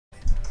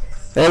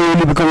Hey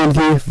liebe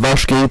Community,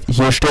 was geht?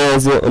 Hier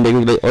Störse und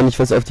irgendwie gleich auch nicht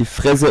was auf die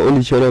Fresse und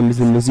ich höre noch ein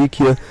bisschen Musik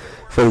hier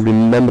von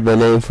Remember the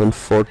Name von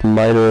Fort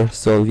Minor.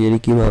 So, wie ihr die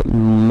Gamer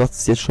macht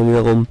es jetzt schon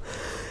wieder rum.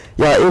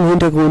 Ja, im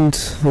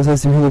Hintergrund, was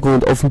heißt im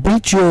Hintergrund? Auf dem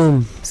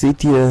Bildschirm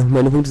seht ihr,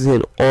 meine Punkte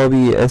sehen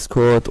Orbi,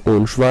 Escort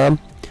und Schwarm.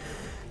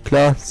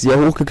 Klar, sehr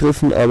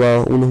hochgegriffen,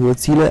 aber ohne hohe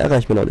Ziele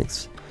erreicht man auch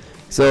nichts.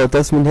 So,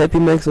 das mit Happy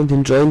Max und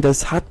den Join,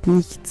 das hat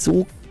nicht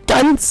so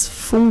ganz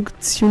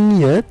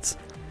funktioniert.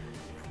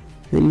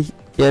 Wenn ich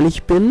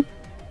ehrlich bin,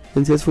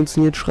 wenn es jetzt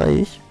funktioniert, schreie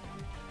ich.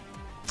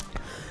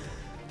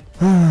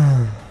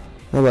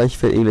 Aber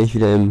ich werde gleich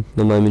wieder im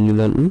normalen Menü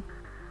landen.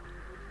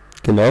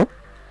 Genau.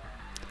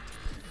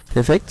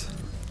 Perfekt.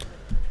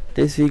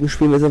 Deswegen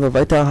spielen wir jetzt einfach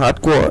weiter.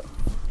 Hardcore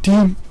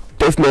Team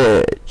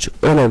Deathmatch.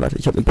 Oh nein, warte,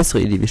 ich habe eine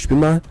bessere Idee. Wir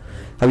spielen mal,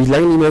 habe ich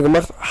lange nicht mehr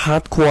gemacht,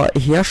 Hardcore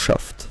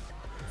Herrschaft.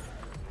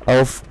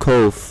 Auf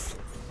Cove.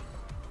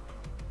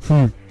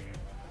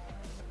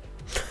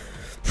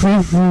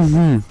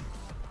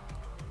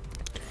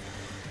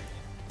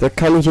 Da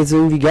kann ich jetzt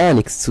irgendwie gar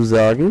nichts zu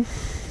sagen.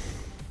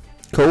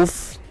 Cove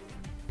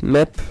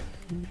Map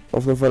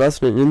auf einer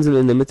verlassenen Insel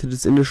in der Mitte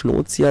des Indischen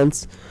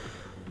Ozeans.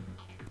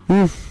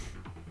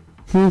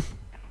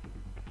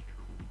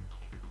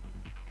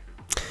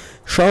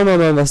 Schauen wir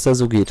mal, was da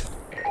so geht.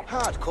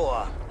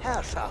 Hardcore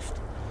Herrschaft.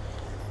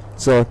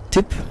 So,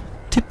 Tipp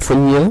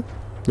von mir.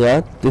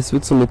 Ja, das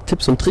wird so eine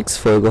Tipps und Tricks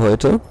Folge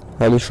heute.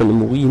 Habe ich schon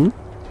im Urin.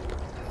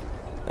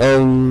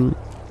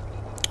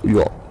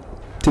 Ja.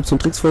 Tipps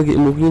und Tricks Folge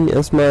im Urin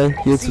erstmal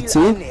hier zu C.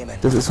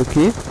 Das ist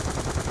okay.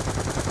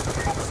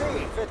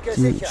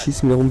 Die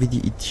schießen wir rum wie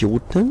die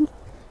Idioten.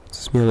 Das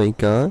ist mir aber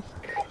egal.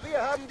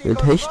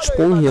 Mit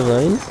Hechtsprung hier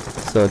rein.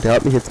 So, der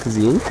hat mich jetzt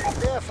gesehen.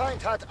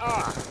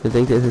 Der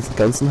denkt, er ist jetzt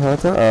ganz ein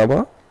harter,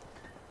 aber...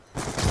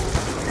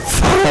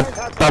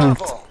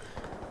 Verdammt!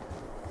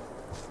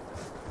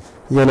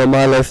 Ja,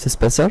 normal läuft es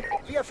besser.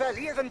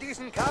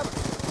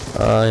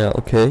 Ah ja,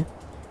 okay.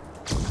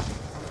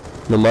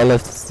 Normal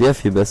läuft es sehr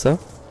viel besser.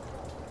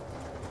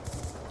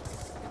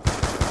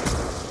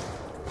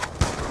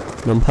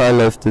 Normal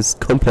läuft es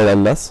komplett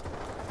anders.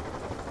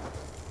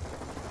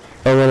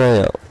 Aber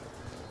naja.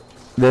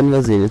 Werden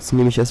wir sehen. Jetzt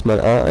nehme ich erstmal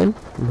A ein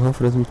und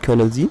hoffe, dass mich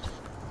keiner sieht.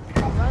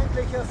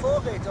 Feindliche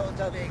Vorräte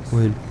unterwegs.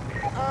 Wohin?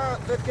 A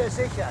wird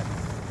gesichert.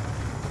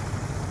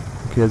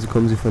 Okay, also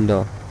kommen sie von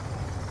da.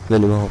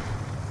 Wenn überhaupt.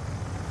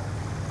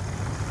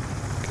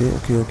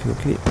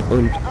 Okay.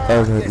 Und A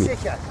halt nicht.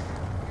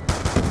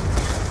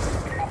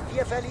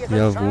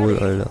 Jawohl,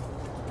 Alter.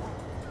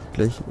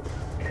 Gleich.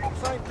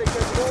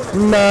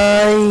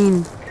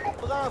 Nein!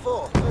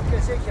 Bravo, wird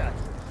gesichert.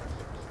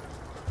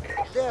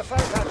 Der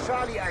Feind hat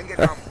Charlie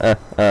eingenommen.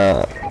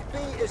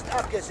 B ist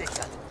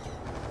abgesichert.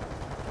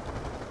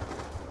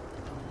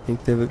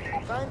 Denkt der wirklich,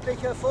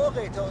 Feindliche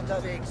Vorräte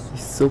unterwegs.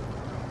 ich so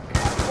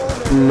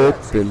blöd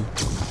bin.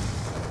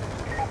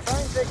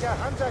 Feindliche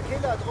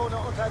Hunter-Killer-Drohne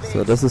unterwegs.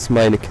 So, das ist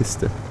meine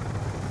Kiste.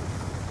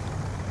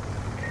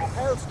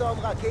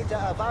 Hellstorm-Rakete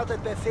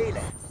erwartet Befehle.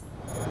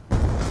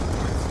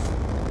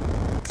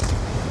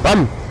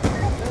 Bam!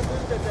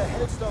 Verbündete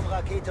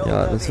Hellstorm-Rakete Ja,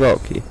 unterwegs. das war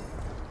okay.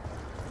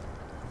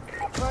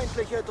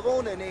 Feindliche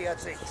Drohne nähert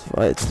sich. Das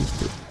war jetzt nicht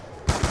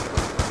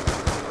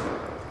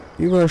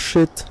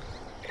Übershit.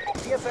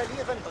 Wir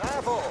verlieren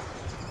Bravo.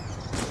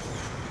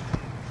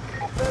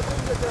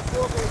 Verbündete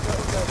Vorräte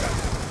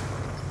unterwegs.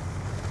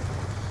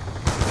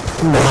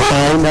 Nein.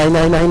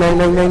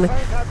 Feind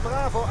hat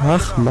Bravo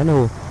Ach,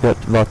 Mann, ja,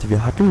 warte,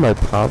 wir hatten mal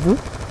Bravo?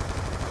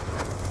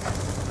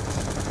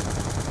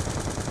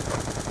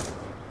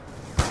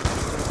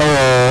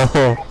 Oh,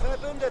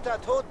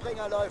 Verbündeter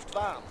Todbringer läuft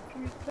warm.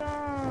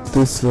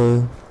 das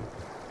war...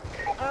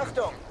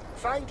 Achtung!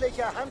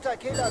 Feindlicher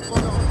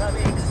Hunter-Killer-Drohne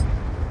unterwegs.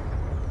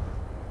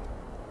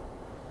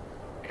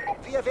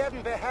 Wir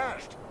werden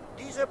beherrscht.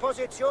 Diese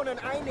Positionen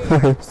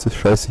einnehmen. Ist das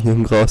scheiße hier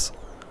im Gras.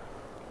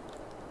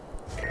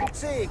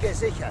 C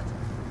gesichert.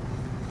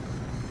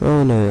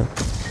 Oh, naja.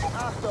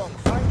 Achtung!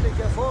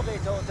 Feindliche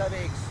Vorräte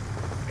unterwegs.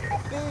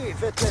 B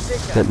wird Der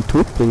gesichert. hat einen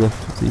Todbringer,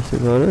 sehe ich da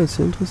gerade, das ist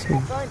ja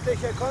interessant.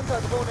 Feindliche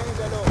Konterdrohne in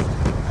der Luft.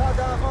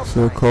 Radar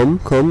offline. So,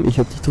 komm, ich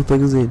hab dich doch da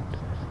gesehen.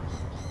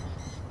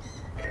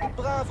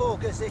 Bravo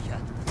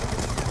gesichert.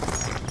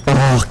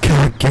 Ach,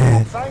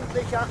 Kacke.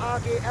 Feindlicher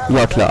AGR.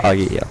 Ja klar,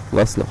 AGR.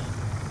 Was noch?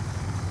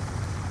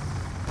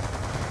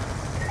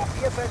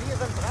 Wir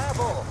verlieren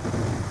Bravo.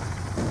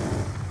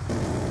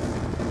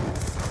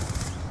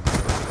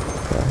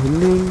 Da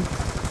hinlegen.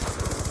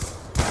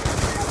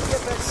 Wir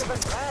verlieren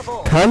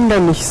Bravo. Kann doch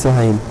nicht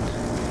sein.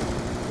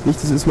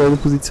 Nicht, das ist meine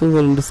Position,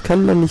 sondern das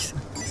kann doch nicht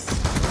sein.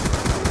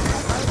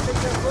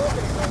 Feindliche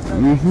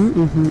Vorräte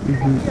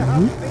unterwegs. Wir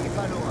haben B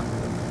verloren.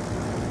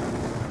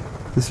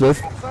 Das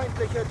läuft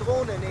Feindliche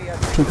Drohne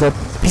nähert sich. schon gerade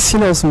ein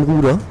bisschen aus dem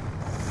Ruder.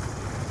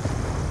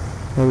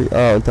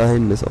 Und da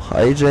hinten ist auch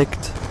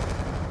hijacked.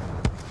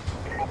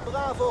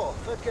 Bravo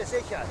wird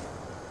gesichert.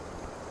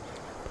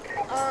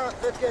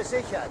 A wird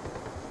gesichert.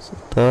 So,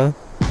 da. Wir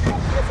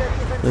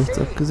verlieren Rechts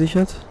C.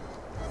 abgesichert.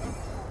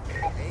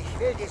 Ich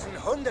will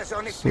diesen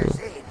Hundesohn nicht So. mehr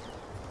sehen.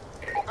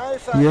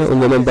 Alpha hier. ist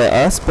Und wenn man bei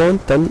abgesichert. A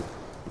spawnt, dann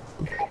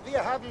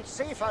Wir haben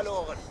C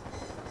verloren.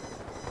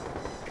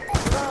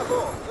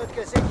 Bravo, wird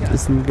gesichert.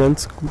 ist ein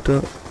ganz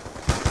guter...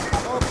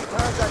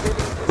 Orbitalsatellit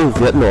ist Oh,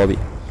 wir hatten Orbi.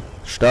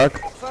 Stark.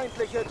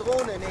 feindliche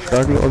Drohne näher.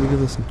 Starken Orbi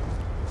gerissen.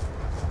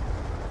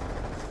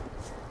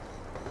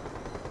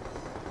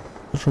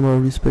 Schon mal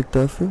Respekt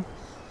dafür.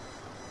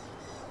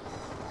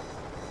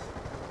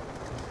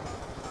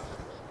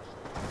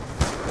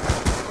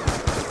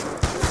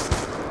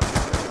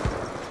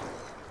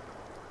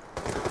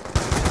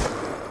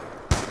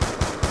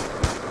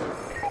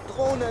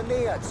 Drohne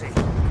nähert sich.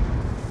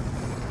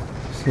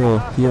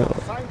 So, hier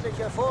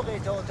Feindliche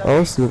Vorräte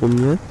unterwegs. außen rum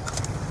hier.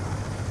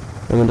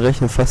 Damit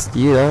rechnet fast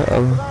jeder,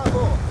 aber...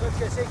 Bravo, wird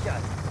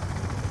gesichert.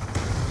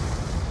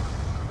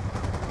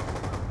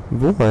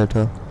 Wo,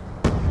 Alter?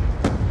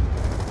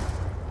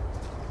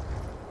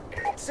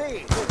 C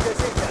wird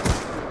gesichert.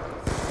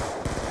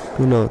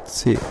 Genau,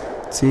 C.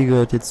 C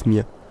gehört jetzt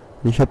mir.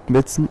 Und ich hab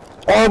jetzt ein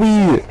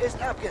Orbi!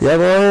 Ist abgesichert.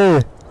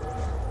 Jawohl!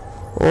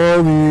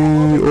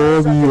 Orbi,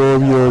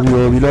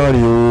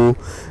 Ladio.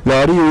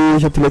 Ladio,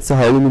 ich hab die letzte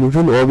halbe Minute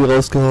ein Orbi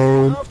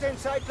rausgehauen. Auf den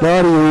Zeitplan.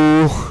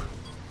 Ladio!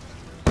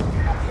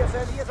 Wir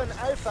verlieren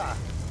Alpha.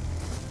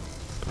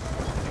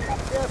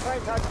 Der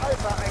Feind hat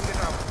Alpha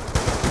eingenommen.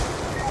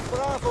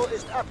 Bravo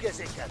ist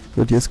abgesichert.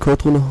 Und die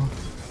Escort-Drohne.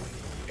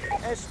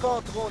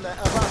 Escort-Drohne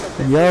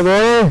erwartet.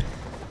 Jawohl!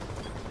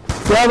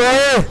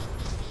 Jawohl!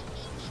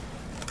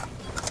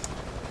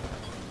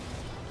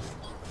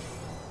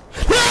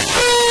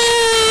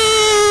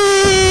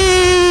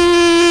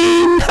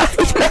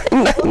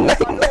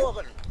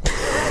 Verloren.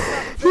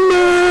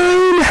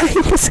 Nein,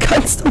 das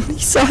kann's doch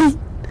nicht sein.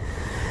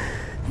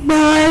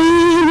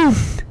 Nein.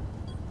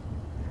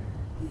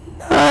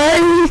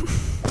 Nein.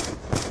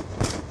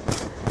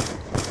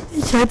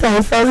 Ich hätte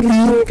einfach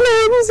liegen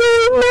bleiben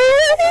sollen.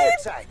 Nein.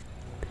 Halbzeit.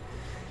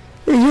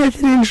 Ich hätte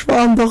den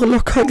Schwarm doch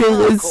locker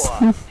gerissen.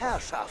 Hardcore.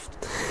 Herrschaft.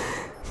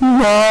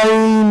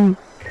 Nein.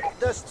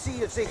 Das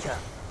Ziel sicher.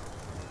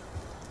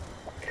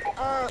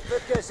 A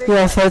wird gesichert.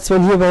 Ja, falls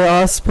man hier bei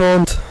A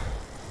spawnt,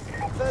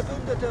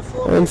 Verbündete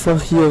Vorräte.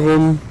 einfach hier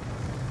rum.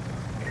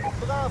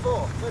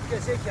 Bravo wird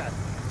gesichert.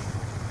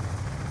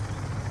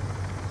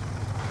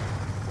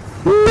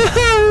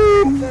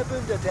 Nein.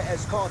 Verbündete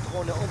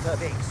Escort-Drohne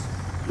unterwegs.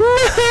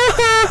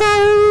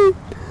 Nein.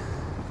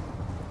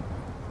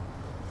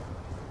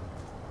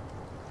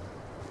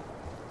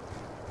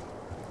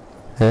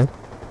 Hä?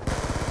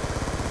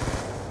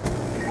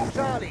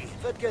 Charlie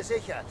wird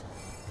gesichert.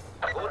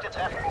 Gute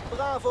Treffer.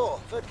 Bravo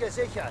wird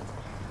gesichert.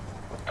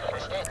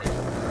 Bestätigt.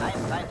 Ein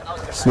Feind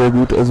ausgeschaltet. Sehr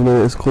gut, also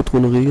meine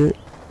Escort-Drohne-Regel.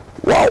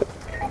 Wow!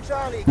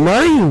 Charlie,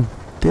 Nein!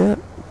 Der...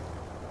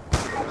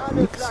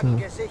 alle Nixer. Flaggen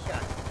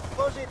gesichert.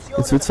 Position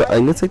Jetzt wird zwar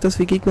angezeigt, dass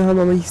wir Gegner haben,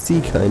 aber ich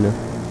sehe keine.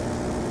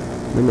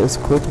 Meine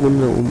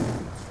Escort-Drohne da oben.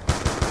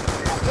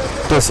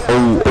 Das...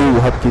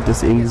 Oh, habt ihr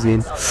das eben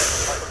gesehen?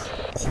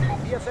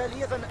 Wir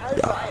verlieren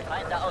Alpha.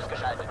 Feinde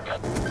ausgeschaltet.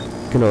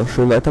 Genau,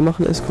 schön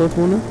weitermachen,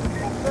 Escort-Drohne.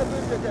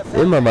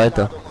 Verbündete Immer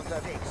weiter. Feindladung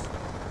unterwegs.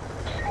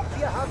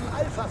 Wir haben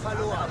Alpha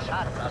verloren.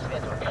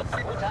 Schadensauswertung.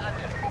 Guter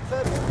Angriff.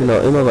 Verbündete Genau,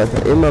 immer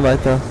weiter, immer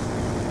weiter.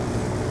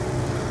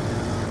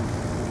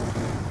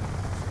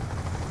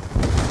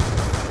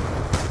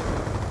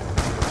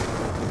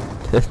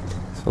 Das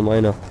war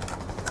meiner.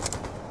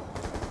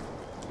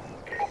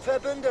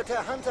 Verbündete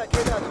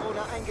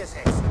Hunter-Killer-Drohne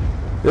eingesetzt.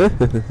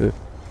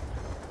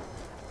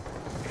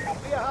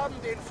 Wir haben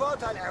den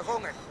Vorteil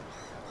errungen.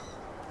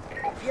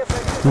 Wir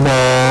verlieren.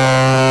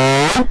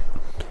 Nein!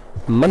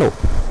 Mano.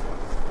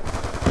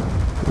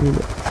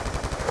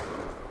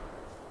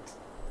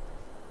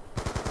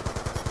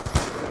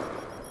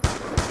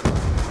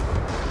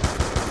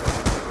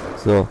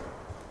 So.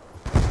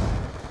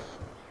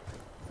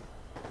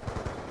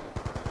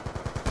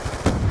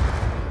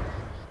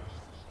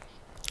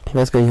 Ich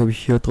weiß gar nicht, ob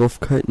ich hier drauf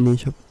kalt. Nee,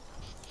 ich hab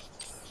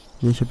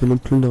hier einen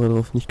Plünderer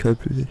drauf, nicht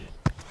kaltblütig.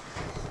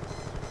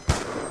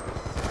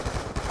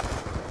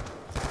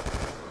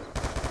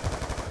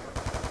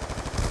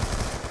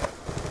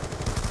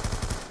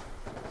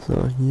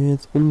 So, hier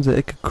jetzt unsere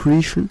Ecke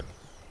creaschen.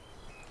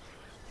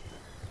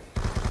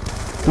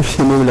 Durch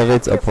den Nebel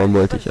rechts abhauen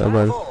wollte ich,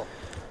 aber Bravo.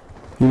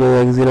 wie man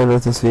ja gesehen hat,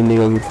 hat das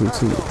weniger gut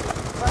funktioniert.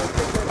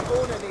 Feindliche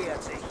Drohne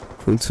nähert sich.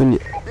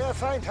 Funktioniert. Der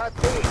Feind hat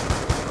B.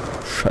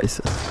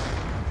 Scheiße.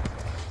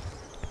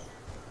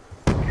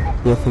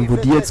 Ja, von wo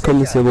die jetzt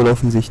kommen, ist ja wohl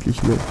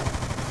offensichtlich, ne? B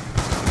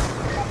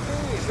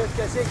wird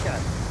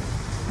gesichert.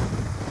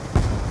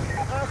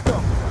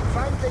 Achtung,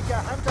 feindliche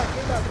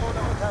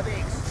Hunter-Killer-Drohne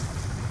unterwegs.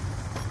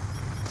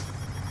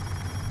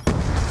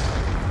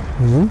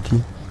 Wo sind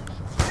die?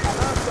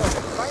 Achtung,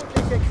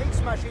 feindliche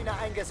Kriegsmaschine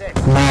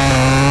eingesetzt.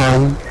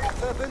 Nein!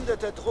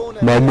 Verbündete Drohne.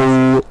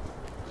 Manu!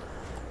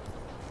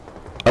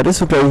 Ah,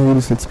 das wird glaube ich ein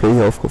gutes Let's Play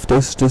hier aufgerufen.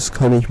 Das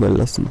kann ich mal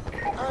lassen.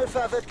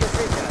 Alpha wird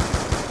gesichert.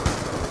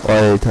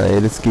 Alter,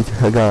 ey, das geht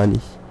ja gar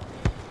nicht.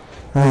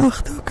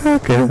 Ach du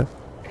Kacke.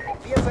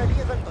 Wir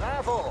verlieren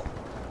Bravo.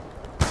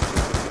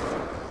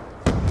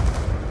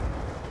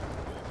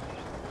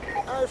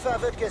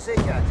 Alpha wird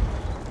gesichert.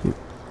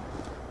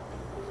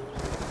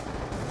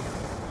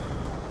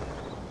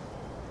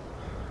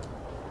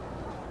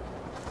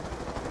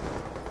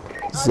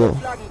 So.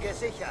 Flaggen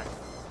gesichert.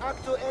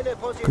 Aktuelle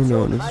Position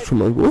Genau, das ist schon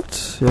mal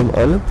gut. Wir haben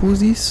alle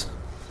Pusis.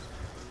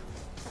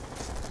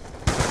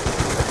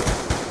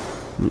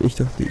 Ich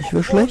dachte, ich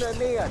wäre schlecht. Drohne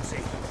nähert sich.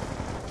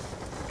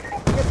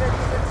 Wir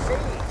verlieren C.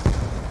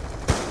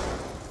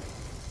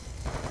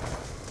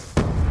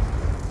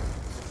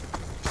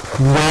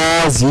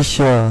 Ja,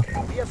 sicher.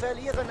 Wir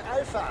verlieren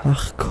Alpha.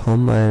 Ach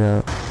komm,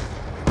 Alter.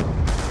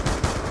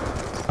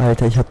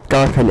 Alter, ich hab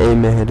gar kein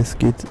Aim mehr. Das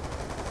geht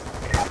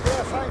Der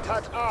Feind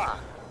hat A.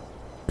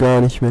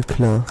 gar nicht mehr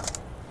klar.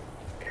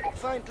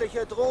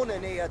 Feindliche Drohne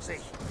nähert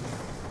sich.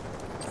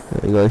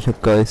 Ja, egal, ich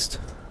hab Geist.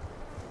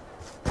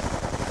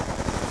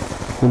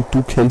 Und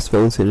du kämpfst bei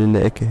uns hier in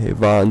der Ecke, hey.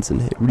 Wahnsinn,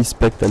 hey.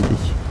 Respekt an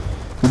dich.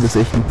 Du bist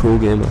echt ein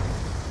Pro-Gamer.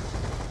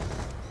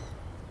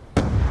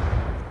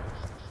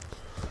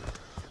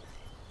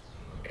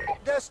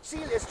 Das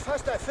Ziel ist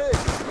fast erfüllt.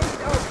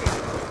 Nicht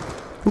aufgeben.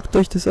 Guckt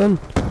euch das an.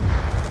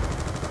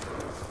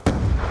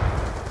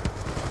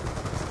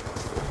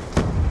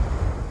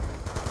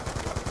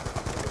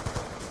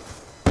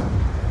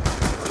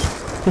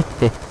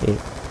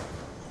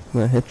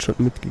 Mal Headshot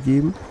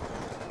mitgegeben.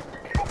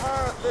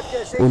 A wird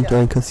gesichert. Und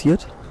ein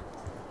kassiert.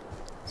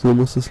 So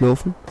muss es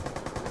laufen.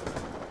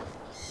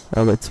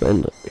 Aber zu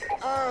Ende.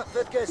 A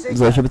wird gesichert.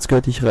 So, ich habe jetzt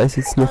gehört, ich reiß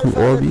jetzt noch ein Alpha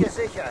wird Orbi.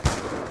 gesichert.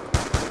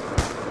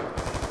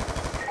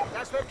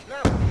 Das wird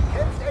knapp.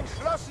 Kämpft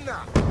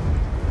entschlossener.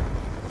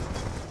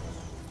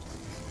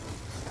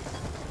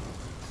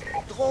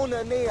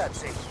 Drohne nähert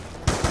sich.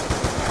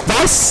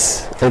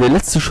 Was? Der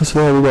letzte Schuss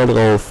war überall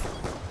drauf.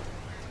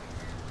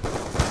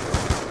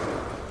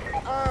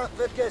 A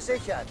wird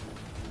gesichert.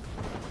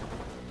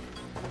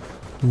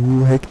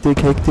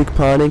 Hektik, Hektik,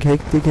 Panik,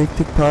 Hektik,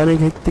 Hektik, Panik,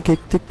 Hektik,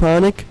 Hektik,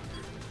 Panik.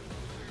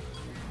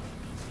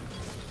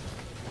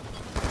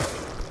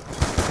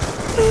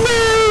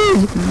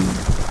 Nein!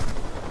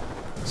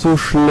 So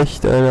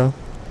schlecht, Alter.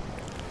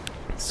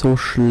 So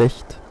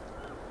schlecht.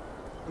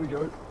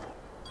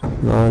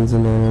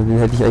 Wahnsinn, Alter. Den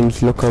hätte ich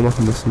eigentlich locker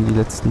machen müssen, die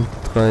letzten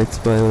 3,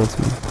 2 oder so.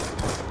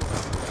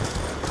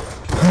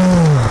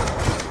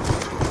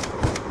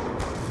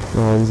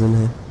 Wahnsinn,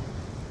 hey.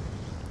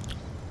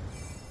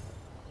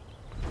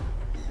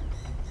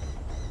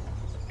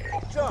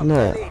 Job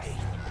Naja. erledigt.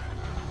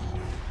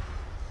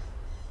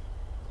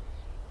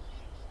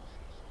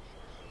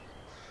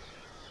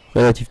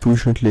 Relativ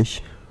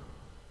durchschnittlich.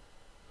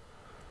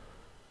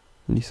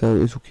 Und ich sage,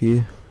 ist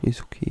okay,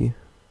 ist okay.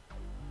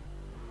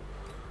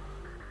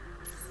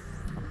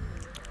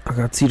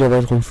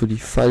 Ziederweiterung für die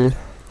Fall.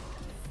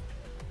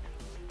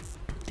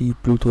 Die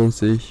Blutrunde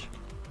sehe ich.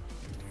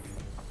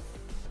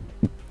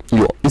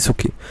 Ja, ist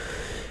okay.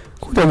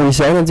 Gut, dann würde ich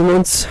sagen, dann sehen wir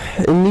uns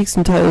im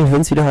nächsten Teil,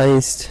 wenn es wieder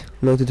heißt,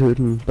 Leute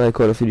töten bei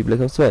Call of Duty Black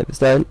Ops 2. Bis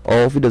dahin,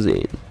 auf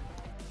Wiedersehen.